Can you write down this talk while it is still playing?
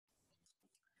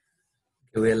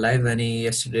We're live, and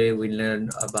yesterday we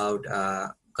learned about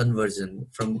conversion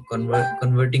from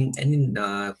converting any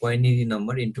quinary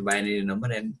number into binary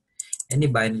number and any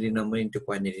binary number into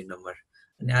quinary number.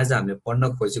 And as हामीले पढ्न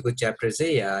खोजेको chapter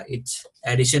चाहिँ it's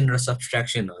addition or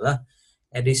subtraction होला.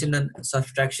 Addition and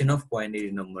subtraction of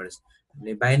quinary numbers.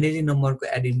 हामीले binary number को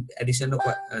addition or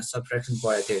subtraction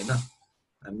पढेको थियो हैन.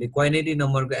 हामीले quinary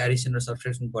number को addition or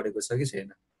subtraction पढेको छ कि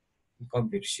छैन?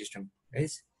 Computer system,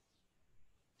 guys.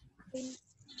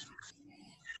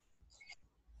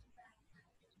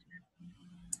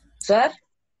 Sir?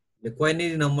 The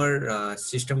quinary number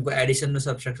system को addition or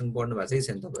subtraction पढ्नु भएको छ कि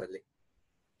छैन तपाईहरुले?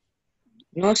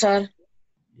 No, sir.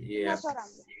 Yeah.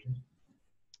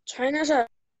 China, sir.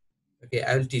 Okay,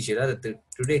 I will teach you that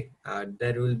today.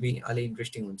 That will be अलि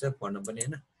interesting हुन्छ पढ्न पनि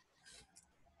हैन.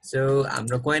 So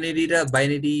हाम्रो quinary र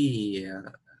binary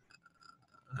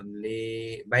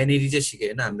हामीले binary चाहिँ सिक्यो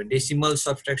हैन. हाम्रो decimal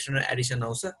subtraction र addition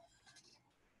आउँछ.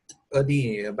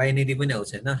 अनि binary पनि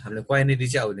आउँछ हैन. हामीले quinary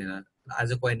चाहिँ आउँदैन.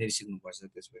 आज quinary सिक्नु पर्छ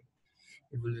त्यसपछि.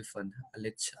 It will be fun.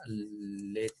 Let's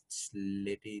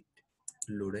let it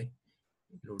load है.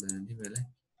 Load हुन दि मलाई.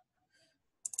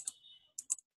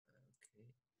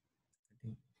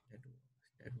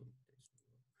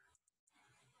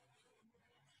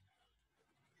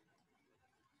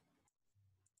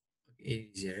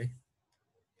 Easier.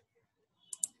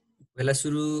 पहिला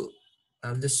सुरु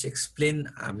I'll just explain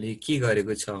हामीले के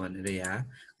गरेको छ भनेर यहाँ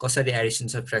कसरी addition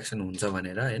subtraction हुन्छ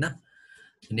भनेर हैन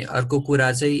अनि अर्को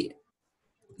कुरा चाहिँ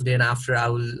then after I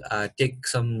will take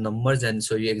some numbers and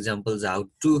show you examples how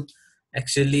to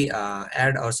actually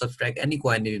add or subtract any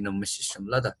quinary number system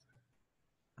ल त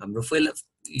हाम्रो पहिला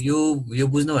यो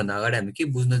बुझ्नु भन्दा अगाडि हामी के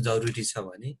बुझ्न जरुरी छ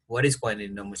भने what is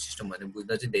quinary number system भने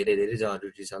बुझ्न चाहिँ धेरै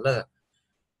जरुरी छ ल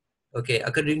Okay,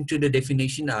 according to the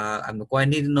definition, हाम्रो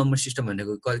quinary number system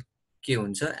भनेको के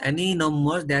हुन्छ any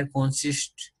number that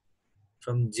consists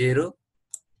from 0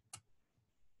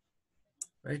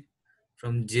 right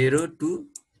from 0 to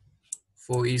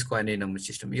 4 is quinary number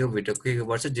system यो भित्र के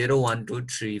पर्छ 0 1 2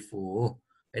 3 4 हो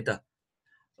है त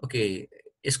ओके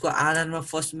यसको आधारमा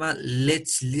फर्स्टमा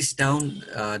let's list down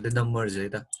the numbers है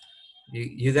त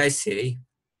you guys say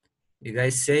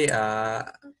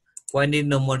quinary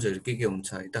numbers हरु के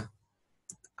हुन्छ है त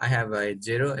I have a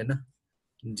 0 हैन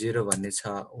 0 भन्ने छ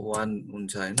 1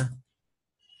 हुन्छ हैन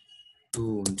 2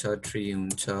 हुन्छ 3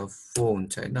 हुन्छ 4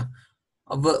 हुन्छ हैन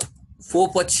अब 4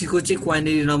 पछिको चाहिँ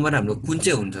क्वाइनरी नम्बर हाम्रो कुन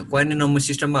चाहिँ हुन्छ क्वाइनरी नम्बर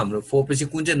सिस्टममा हाम्रो 4 पछि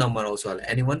कुन चाहिँ नम्बर आउँछ होला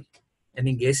एनीवन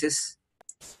एनी गेसेस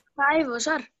 5 हो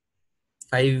सर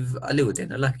 5 अलि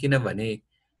हुँदैन ल किनभने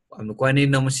हाम्रो क्वाइनरी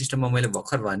नम्बर सिस्टममा मैले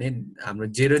भर्खर भने हाम्रो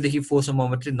 0 देखि 4 सम्म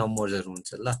मात्रै नम्बर्सहरु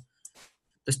हुन्छ ल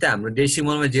जस्तै हाम्रो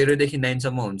डेसिमलमा 0 देखि 9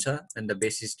 सम्म हुन्छ and the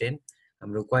base is 10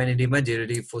 हाम्रो क्वाइनरीमा 0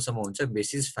 देखि 4 सम्म हुन्छ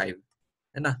base is 5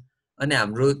 हैन अनि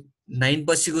हाम्रो 9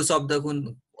 पछिको शब्द कुन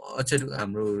अक्षर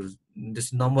हाम्रो जस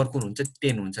नम्बर कुन हुन्छ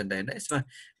 10 हुन्छ नि त हैन यसमा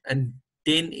and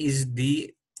 10 is the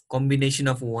combination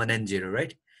of 1 and 0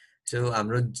 right so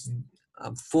हाम्रो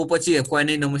 4 पछि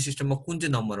क्वाइनरी नम्बर सिस्टममा कुन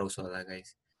चाहिँ नम्बर आउँछ होला guys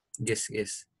guess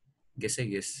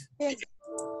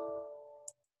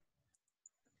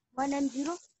 1 and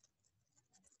 0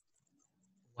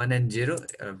 1 and 0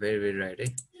 very right है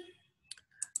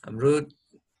हाम्रो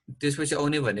त्यसपछि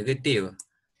आउने भनेको त्यही हो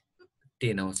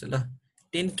 10 आउँछ ल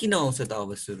 10 किन आउँछ त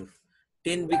अब सुरु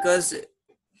 10 बिकज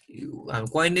हाम्रो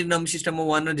क्वाइनरी नम्बर सिस्टममा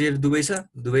 1 र 0 दुवै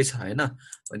छ हैन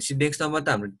भनेपछि नेक्स्ट नम्बर त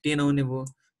हाम्रो 10 आउने भयो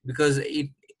बिकज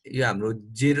यो हाम्रो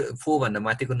 0 4 भन्दा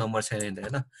माथिको नम्बर छैन नि त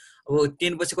हैन अब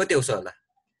 10 पछि कति आउँछ होला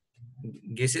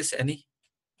गेसेस एनी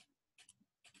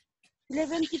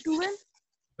 11 to 12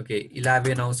 ओके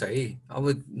 11 आउँछ है अब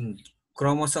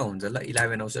क्रमशः हुन्छ ल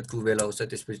 11 आउँछ 12 आउँछ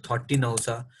त्यसपछि 13 आउँछ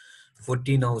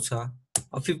 14 आउँछ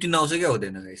अब 15 आउँछ कि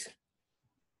आउँदैन गाइस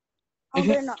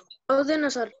आउँदैन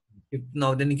सर 15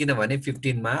 आउँदैन किनभने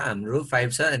 15 मा हाम्रो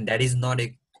 5 छ and that is not a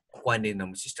quinary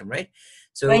number system right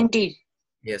so 20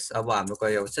 yes अब हाम्रो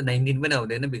कति आउँछ 19 पनि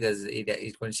आउँदैन because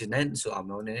it consists 9 so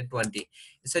हाम्रो आउने 20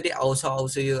 यसरी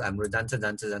आउँछ यो हाम्रो जान्छ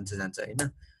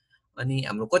हैन अनि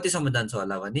हाम्रो कति सम्म जान्छ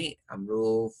होला भने हाम्रो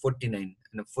 49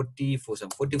 हैन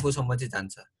 44 सम्म चाहिँ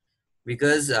जान्छ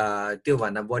बिकज त्यो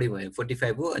भन्दा बढी भयो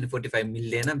 45 हो अनि 45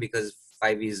 मिल्दैन बिकज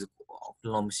 5 इज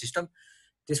नम्बर सिस्टम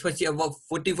त्यसपछि अब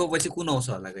 44 पछि कुन आउँछ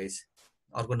होला गाइस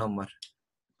अर्को नम्बर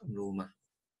रोमा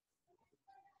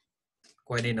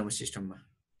क्वाइनरी नम्बर सिस्टममा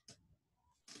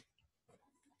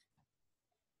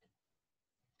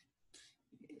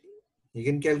you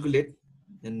can calculate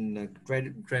and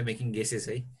try making guesses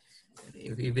right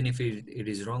even if it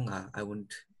is wrong I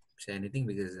won't say anything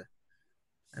because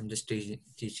I'm just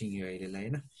teaching you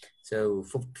right so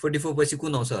 44 पछि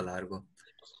कुन आउँछ होला अर्को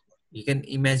You can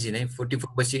imagine है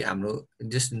 44 पछि हाम्रो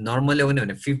जस्ट नर्मल आउने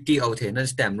भने 50 आउँथ्यो हैन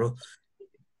जस्तै हाम्रो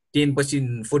 10 पछि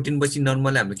 14 पछि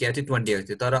नर्मल हाम्रो के आथ्यो 20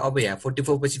 आउँथ्यो तर अब यहाँ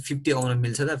 44 पछि 50 आउन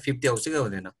मिल्छ त 50 आउँछ कि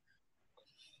आउँदैन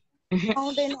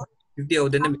आउँदैन 50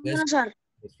 आउँदैन बिकज आउँदैन सर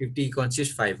 50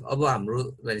 कन्सिस्ट 5 अब हाम्रो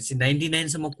भनेपछि 99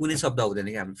 सम्म कुनै शब्द आउँदैन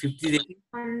कि हाम्रो 50 देखि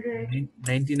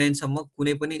 99 सम्म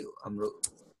कुनै पनि हाम्रो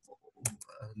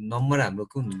नम्बर हाम्रो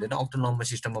कुन हुँदैन अक्टल नम्बर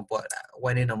सिस्टममा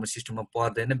वाइनारी नम्बर सिस्टममा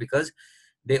पर्दैन because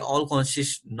they all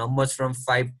consist numbers from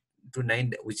 5 to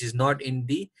 9 which is not in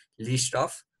the list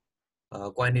of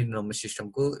quinary number system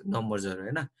को numbers हरु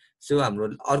हैन सो हाम्रो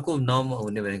अर्को नम्बर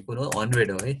हुने भनेको कुन हो 100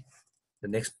 हो है the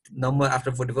next number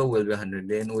after 44 will be 100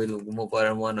 then we'll move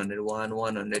on 101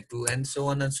 102 and so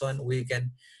on we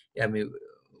can I mean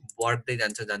बढ्दै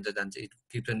जान्छ जान्छ जान्छ it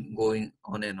keeps on going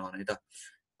on and on है त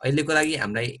अहिलेको लागि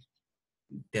हामीलाई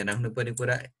ध्यान राख्नु पर्ने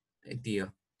कुरा यति हो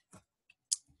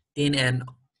 10 and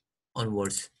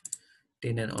onwards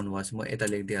 10 and onwards म यता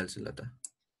लेखिदिइहाल्छु ल त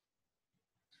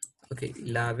ओके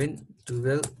 11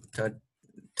 12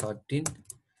 13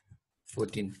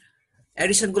 14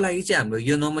 एडिसनको लागि चाहिँ हाम्रो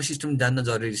यो नम्बर सिस्टम जान्न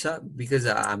जरुरी छ बिकज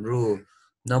हाम्रो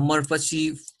नम्बर पछि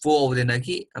 4 आउँदैन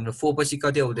कि हाम्रो 4 पछि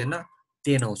कति आउँदैन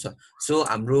 10 आउँछ सो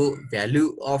हाम्रो भ्यालु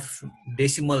अफ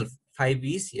डेसिमल 5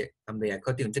 इज हाम्रो यहाँ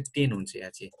कति हुन्छ 10 हुन्छ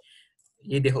यहाँ चाहिँ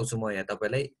यही देखाउँछु म यहाँ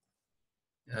तपाईलाई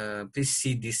प्लिज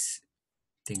सी दिस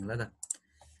थिङ ल त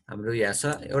हाम्रो यहाँ छ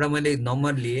एउटा मैले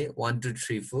नम्बर लिए 1 2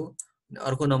 3 4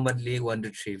 अर्को नम्बर लिए 1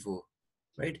 2 3 4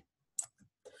 राइट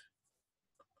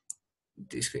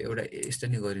त्यसको एउटा यस्तो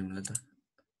नि गर्यौं ल त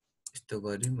यस्तो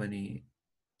गर्यौं अनि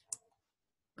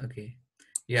ओके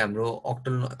यो हाम्रो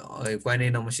अक्टल क्वाइनारी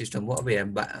नम्बर सिस्टम हो अब यहाँ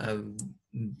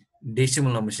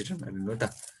डेसिमल नम्बर सिस्टम हेर्नु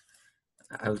त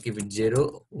I will keep it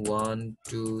 0 1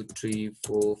 2 3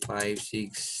 4 5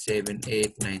 6 7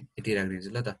 8 9 यति राख्दिन्छु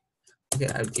ल त okay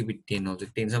I will keep it 10 also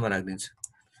 10 सम्म राख्दिन्छु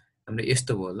हाम्रो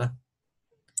यस्तो भयो ल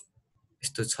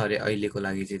यस्तो छ रे अहिलेको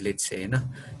लागि चाहिँ लेट्स से हैन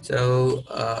सो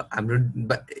हाम्रो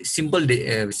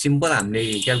सिम्पल हामीले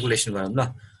क्याल्कुलेसन गरौँ ल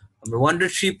हाम्रो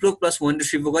 103 प्रो प्लस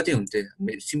 103 प्रो कति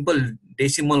हुन्थ्यो सिम्पल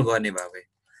डेसिमल गर्ने भए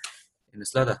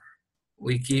हेर्नुस् ल त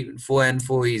we keep 4 and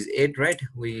 4 is 8 right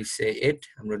we say 8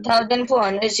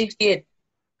 1468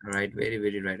 right very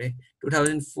right है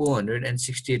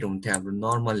 2468 हुन्थ्यो हाम्रो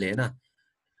नर्मलले हैन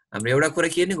हाम्रो एउटा कुरा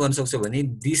के नि गर्न सक्छ भने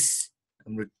दिस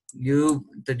हाम्रो यो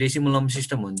त डेसिमल नम्बर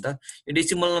सिस्टम हो नि त यो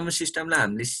डेसिमल नम्बर सिस्टमलाई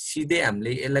हामीले सिधै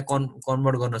हामीले यसलाई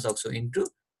कन्भर्ट गर्न सक्छौं इन्टु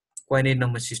क्वाइनारी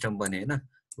नम्बर सिस्टम पनि हैन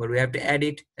but we have to add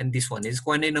it and this one is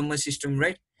quinary number system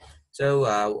right so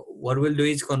what we'll do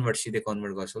is convert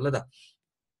गर्छौं ल त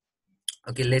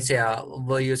okay let's say अब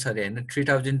यो छ रे हैन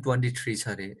 3023 छ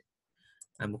रे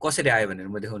हाम्रो कसरी आयो भनेर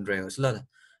म देखाउन ट्राई गर्छु ल त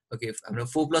ओके हाम्रो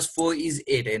 4 + 4 is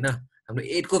 8 हैन हाम्रो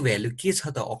 8 को भ्यालु के छ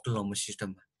त अक्टल नम्बर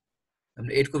सिस्टममा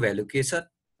हाम्रो 8 को भ्यालु के छ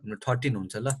हाम्रो 13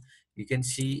 हुन्छ ल you can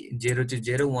see 0 to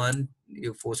 0 1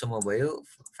 यो 4 सम्म भयो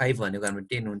 5 भनेको हाम्रो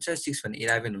 10 हुन्छ 6 भने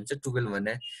 11 हुन्छ 12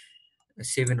 भने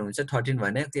 7 हुन्छ 13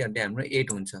 भने के अन्त हाम्रो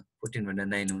 8 हुन्छ 14 भने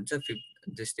 9 हुन्छ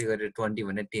 5 त्यस्तै गरेर 20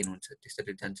 भने 10 हुन्छ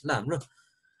त्यसरी जान्छ ल हाम्रो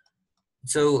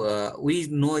सो वी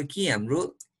नो कि हाम्रो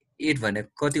 8 भने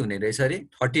कति हुने रहेछ रे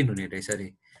 13 हुने रहेछ रे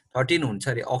 13 हुन्छ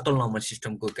रे अक्टल नम्बर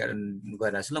सिस्टमको कारण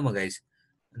गरिरहेको छु ल म guys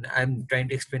I am trying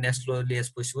to explain as slowly as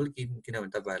possible किनभने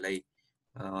तपाईहरुलाई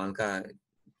हल्का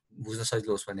बुझ्न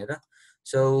सजिलो होस् भनेर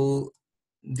so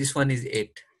this one is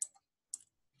 8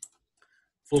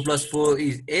 4 + 4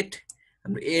 is 8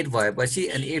 हाम्रो 8 भएपछि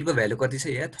अनि 8 को भ्यालु कति छ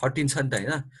यहाँ 13 छ नि त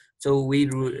हैन सो वी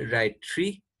राइट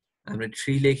 3 हाम्रो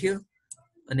 3 लेख्यो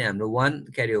अनि हाम्रो 1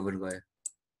 क्यारी ओभर गयो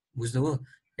बुझ्नुभयो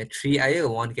यहाँ 3 आयो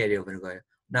 1 क्यारी ओभर गयो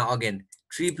now again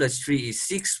 3 + 3 is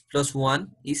 6 + 1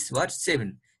 is what 7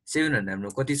 7 भन्दा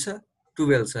हाम्रो कति छ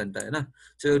 12 छ नि त हैन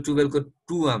सो 12 को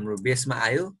 2 हाम्रो बेसमा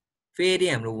आयो फेरि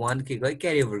हाम्रो 1 के गयो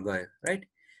क्यारी ओभर गयो right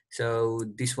so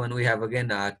this one we have again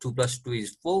 2 + 2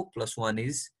 is 4 + 1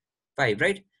 is 5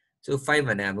 right so 5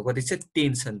 भने हाम्रो कति छ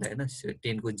 10 छ नि त हैन so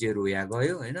 10 को 0 यहाँ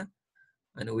गयो हैन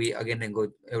अनि we again go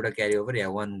एउटा क्यारी ओभर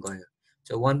यहाँ 1 गयो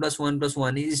so 1 + 1 +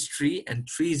 1 is 3 and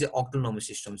 3 is the octal number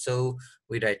system so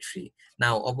we write 3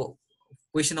 now अब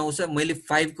क्वेशन आउँछ मैले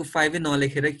 5 को 5 नै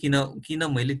नलेखेर किन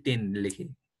मैले 10 लेखे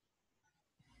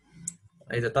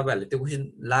है त तपाईहरुले त्यो क्वेशन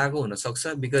लागु हुन सक्छ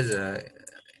because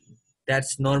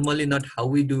that's normally not how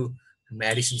we do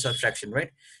addition subtraction right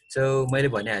so मैले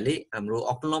भनिहाले हाम्रो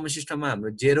octal number system मा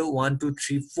हाम्रो 0 1 2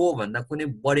 3 4 भन्दा कुनै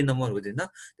बढी नम्बर हुँदैन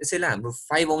त्यसैले हाम्रो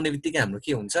 5 आउने बित्तिकै हाम्रो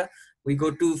के हुन्छ we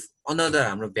go to another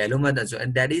हाम्रो भ्यालुमा जान्छ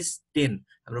and that is 10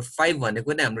 हाम्रो 5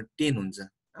 भनेको नै हाम्रो 10 हुन्छ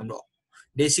हाम्रो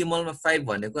डेसिमलमा 5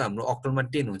 भनेको हाम्रो octalमा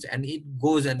 10 हुन्छ and it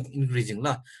goes and increasing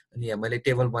ल अनि यहाँ मैले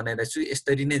टेबल बनाइरहेको छु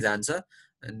यसरी नै जान्छ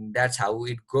and that's how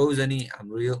it goes अनि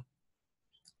हाम्रो यो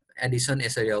एडिसन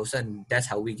यसरी आउँछ and that's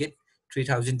how we get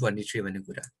 3023 भन्ने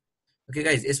कुरा ओके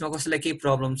गाइज यसमा कसैलाई केही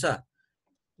प्रब्लम छ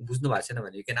बुझ्नु भएको छैन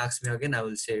भने you can ask me again I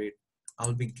will share it I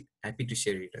will be happy to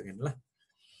share it again ल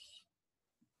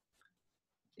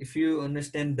if you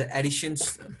understand the additions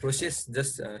process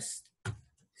just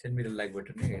send me the like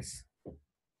button guys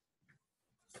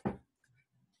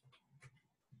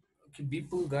okay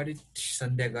people got it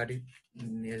Sandhya got it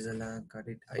Nirjala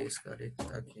got it Ayush got it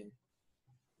okay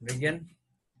again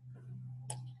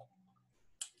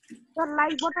sir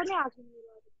like बटनै आएको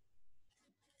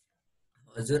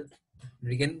हजुर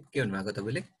Reagan के भन्नु भएको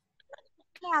तपाईले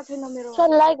छैन मेरो sir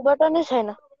like बटनै छैन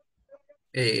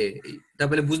ए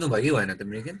तपाईले बुझ्नु भयो कि भएन त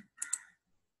रिगन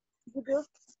बुझ्यो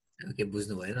ओके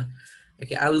बुझ्नु भएन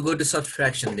okay I will go to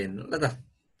सबट्र्याक्सन then ल त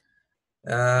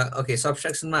ओके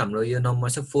सबट्र्याक्सनमा हाम्रो यो नम्बर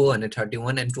छ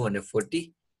 431 and 240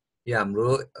 यो हाम्रो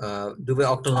दुवै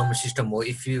octal number system हो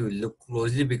if you look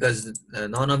closely because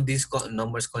none of these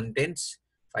numbers contains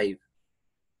 5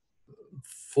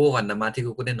 4 भन्दा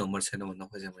माथिको कुनै नम्बर छैन भन्न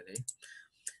खोजे मैले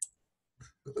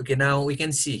okay now we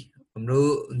can C हाम्रो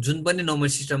जुन पनि नम्बर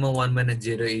सिस्टममा 1 -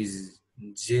 0 is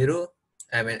 0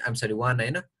 I'm sorry 1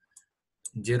 हैन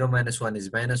 0 - 1 is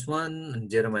 -1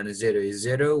 0 - 0 is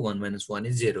 0 1 - 1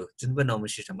 is 0 जुन पनि नम्बर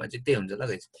सिस्टममा चाहिँ त्यही हुन्छ ल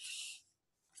गाइस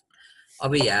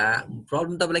अब यहाँ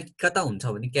प्रब्लम तपाईलाई कता हुन्छ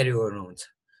भने क्यारी ओभरमा हुन्छ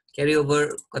क्यारी ओभर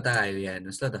कता आयो यहाँ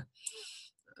हेर्नुस् ल त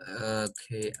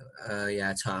ओके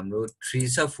यहाँ छ हाम्रो 3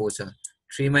 छ 4 छ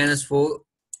 3 - 4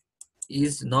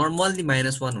 is normally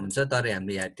 -1 हुन्छ तर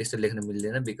हामीले यहाँ त्यस्तो लेख्न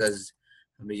मिल्दैन बिकज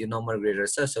हाम्रो यो नम्बर ग्रेडर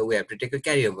छ so we have to take a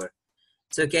carry over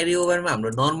so क्यारी ओभरमा हाम्रो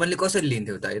नर्मली कसरी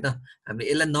लिन्थ्यो त हैन हामीले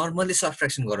यसलाई नर्मली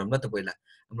सबट्र्याक्सन गरौँ ल त पहिला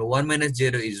हाम्रो 1 -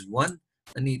 0 is 1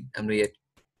 अनि हाम्रो यहाँ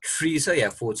 3 छ या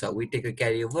 4 छ we take a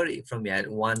carry over from यहाँ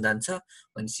 1 जान्छ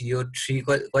भनेपछि यो 3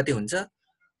 कति हुन्छ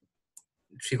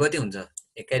 3 कति हुन्छ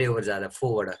ए क्यारी ओभर जाँदा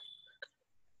 4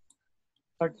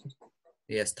 बाट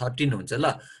यस 13 हुन्छ ल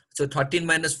सो 13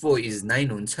 - 4 is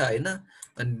 9 हुन्छ हैन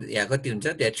अनि यहाँ कति हुन्छ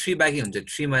त्यहाँ 3 बाँकी हुन्छ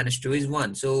 3 - 2 is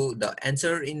 1 so the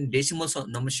answer in decimal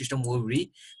number system will be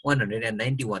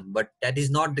 191 but that is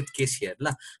not the case here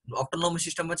ल octal number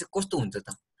system मा चाहिँ कस्तो हुन्छ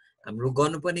त हाम्रो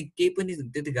गर्नु पनि केही पनि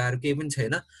त्यति गाह्रो केही पनि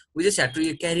छैन वी जस्ट ह्याभ टु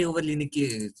यो क्यारी ओभर लिने के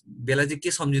बेला चाहिँ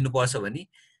के सम्झिनु पर्छ भने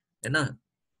हैन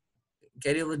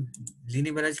क्यारी ओभर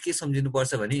लिने बेला चाहिँ के सम्झिनु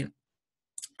पर्छ भने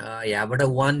यहाँबाट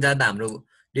 1 जाँदा हाम्रो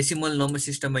डेसिमल नम्बर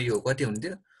सिस्टममा यो कति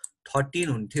हुन्थ्यो 13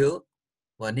 हुन्थ्यो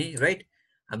भने राइट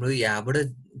हाम्रो यहाँबाट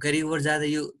क्यारी ओभर जाँदा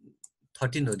यो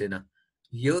 13 हुँदैन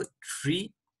यो 3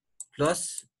 +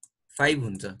 5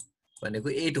 हुन्छ भनेको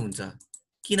 8 हुन्छ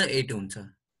किन 8 हुन्छ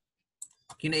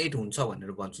किन 8 हुन्छ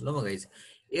भनेर भन्छु ल म गाइस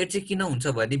 8 चाहिँ किन हुन्छ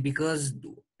भने because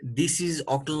this is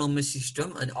octal number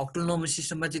system अनि octal number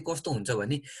systemमा चाहिँ कस्तो हुन्छ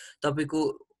भने तपाईको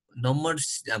नम्बर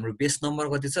हाम्रो बेस नम्बर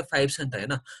कति छ 5 छ नि त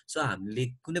हैन सो हामीले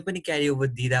कुनै पनि क्यारी ओभर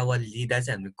दिदा वा लिदा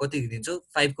चाहिँ हामीले कति दिन्छौ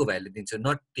 5 को भ्यालु दिन्छौ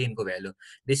नट 10 को भ्यालु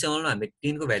डेसिमलमा हामीले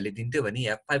 10 को भ्यालु दिन्थ्यो भने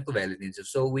यहाँ 5 को भ्यालु दिन्छौ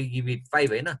सो वी गिभ इट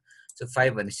 5 हैन सो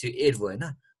 5 भनेपछि 8 भयो हैन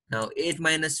नाउ 8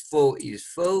 - 4 is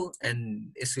 4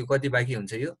 एन्ड यसको कति बाँकी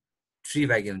हुन्छ यो 3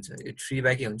 बाँकी हुन्छ यो 3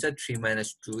 बाँकी हुन्छ 3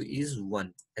 - 2 is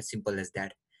 1 as simple as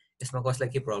that यसमा कसलाई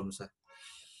के प्रब्लम छ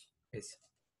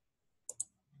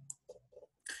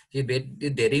यो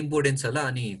धेरै इम्पोर्टेन्ट छ ल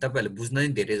अनि तपाईहरुले बुझ्न नि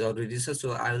धेरै जरुरी छ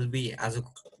सो आई विल बी आजको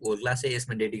होल क्लास चाहिँ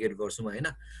यसमा डेडिकेट गर्छु म हैन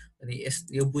अनि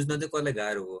यो बुझ्न चाहिँ कसलाई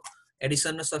गाह्रो हो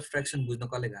एडिसन र सबट्र्याक्सन बुझ्न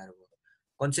कसलाई गाह्रो हो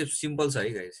कन्सेप्ट सिम्पल छ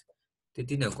है गाइस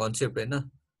त्यति नै हो कन्सेप्ट हैन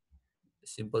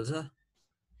सिम्पल छ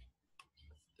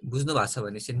बुझ्नु भएको छ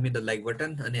भने send me the like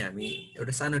button अनि हामी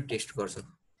एउटा सानो टेस्ट गर्छौं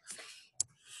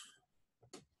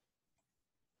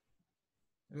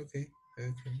ओके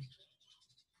ओके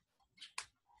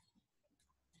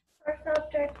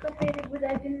सबट्र्याक्टको फेरि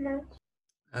बुझाइदिनु न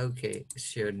okay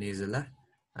sure निजला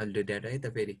I will do that है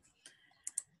त फेरि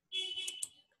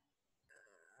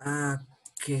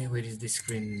okay where is the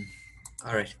screen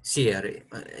all right C यार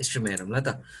स्ट्रिम हेरौँ ल त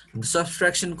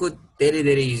सबट्र्याक्सन को धेरै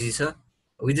धेरै इजी छ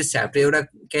वी जस्ट ह्याभ टु एउटा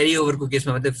क्यारी ओभरको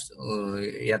केसमा मात्रै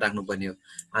याद राख्नु पर्ने हो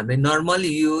हामीले नर्मली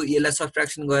यो यसलाई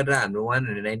सबट्र्याक्सन गरेर हाम्रो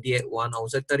 191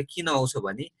 आउँछ तर किन आउँछ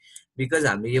भने बिकज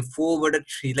हामीले यो 4 बाट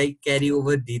 3 लाई क्यारी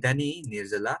ओभर दिदा नि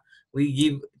निर्जला वी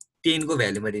गिभ 10 को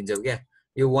भ्यालुमा दिन्छौ क्या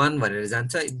यो 1 भनेर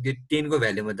जान्छ यो 10 को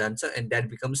भ्यालुमा जान्छ एन्ड दैट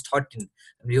बिकम्स 13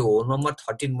 यो होल नम्बर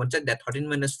 13 बन्छ दैट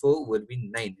 13 - 4 विल बी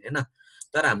 9 हैन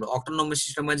तर हाम्रो octal number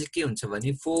सिस्टममा चाहिँ के हुन्छ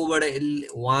भने 4 बाट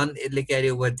 1 यसले क्यारी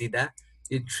ओभर दिदा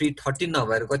यो 3 13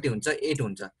 नभएर कति हुन्छ 8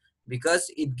 हुन्छ because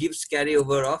it gives carry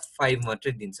over of 5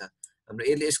 मात्रै दिन्छ हाम्रो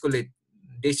यसले यसकोले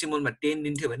डेसिमलमा 10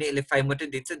 दिन्थ्यो भने यसले 5 मात्रै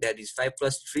दिन्छ दैट इज 5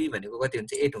 + 3 भनेको कति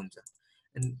हुन्छ 8 हुन्छ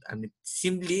एन्ड हामी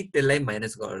सिम्पली त्यसलाई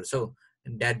माइनस गर्छौं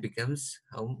and that becomes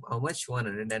how much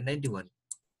 191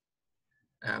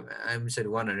 I'm sorry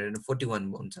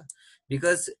 141 हुन्छ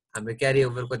बिकज हाम्रो क्यारी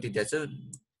ओभर कति दिएको छ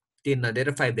 10 नदिएर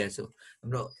 5 दिएको छ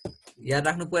हाम्रो याद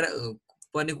राख्नु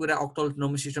पर्ने कुरा अक्टल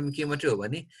नम्बर सिस्टम के मात्रै हो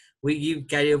भने we give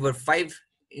carry over 5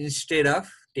 instead of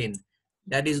 10.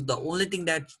 That is the only thing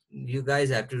that you guys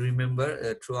have to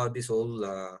remember throughout this whole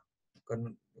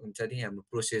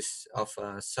process of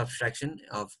subtraction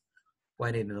of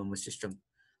quinary number system.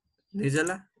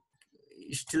 Nijala,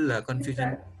 still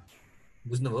confusion?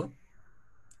 बुझ्नुभयो?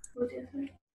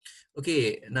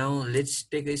 Okay, now let's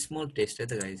take a small test,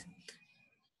 guys.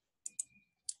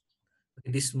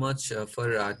 This much for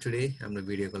today. हाम्रो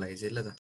भिडियोको लागि चाहिँ ल त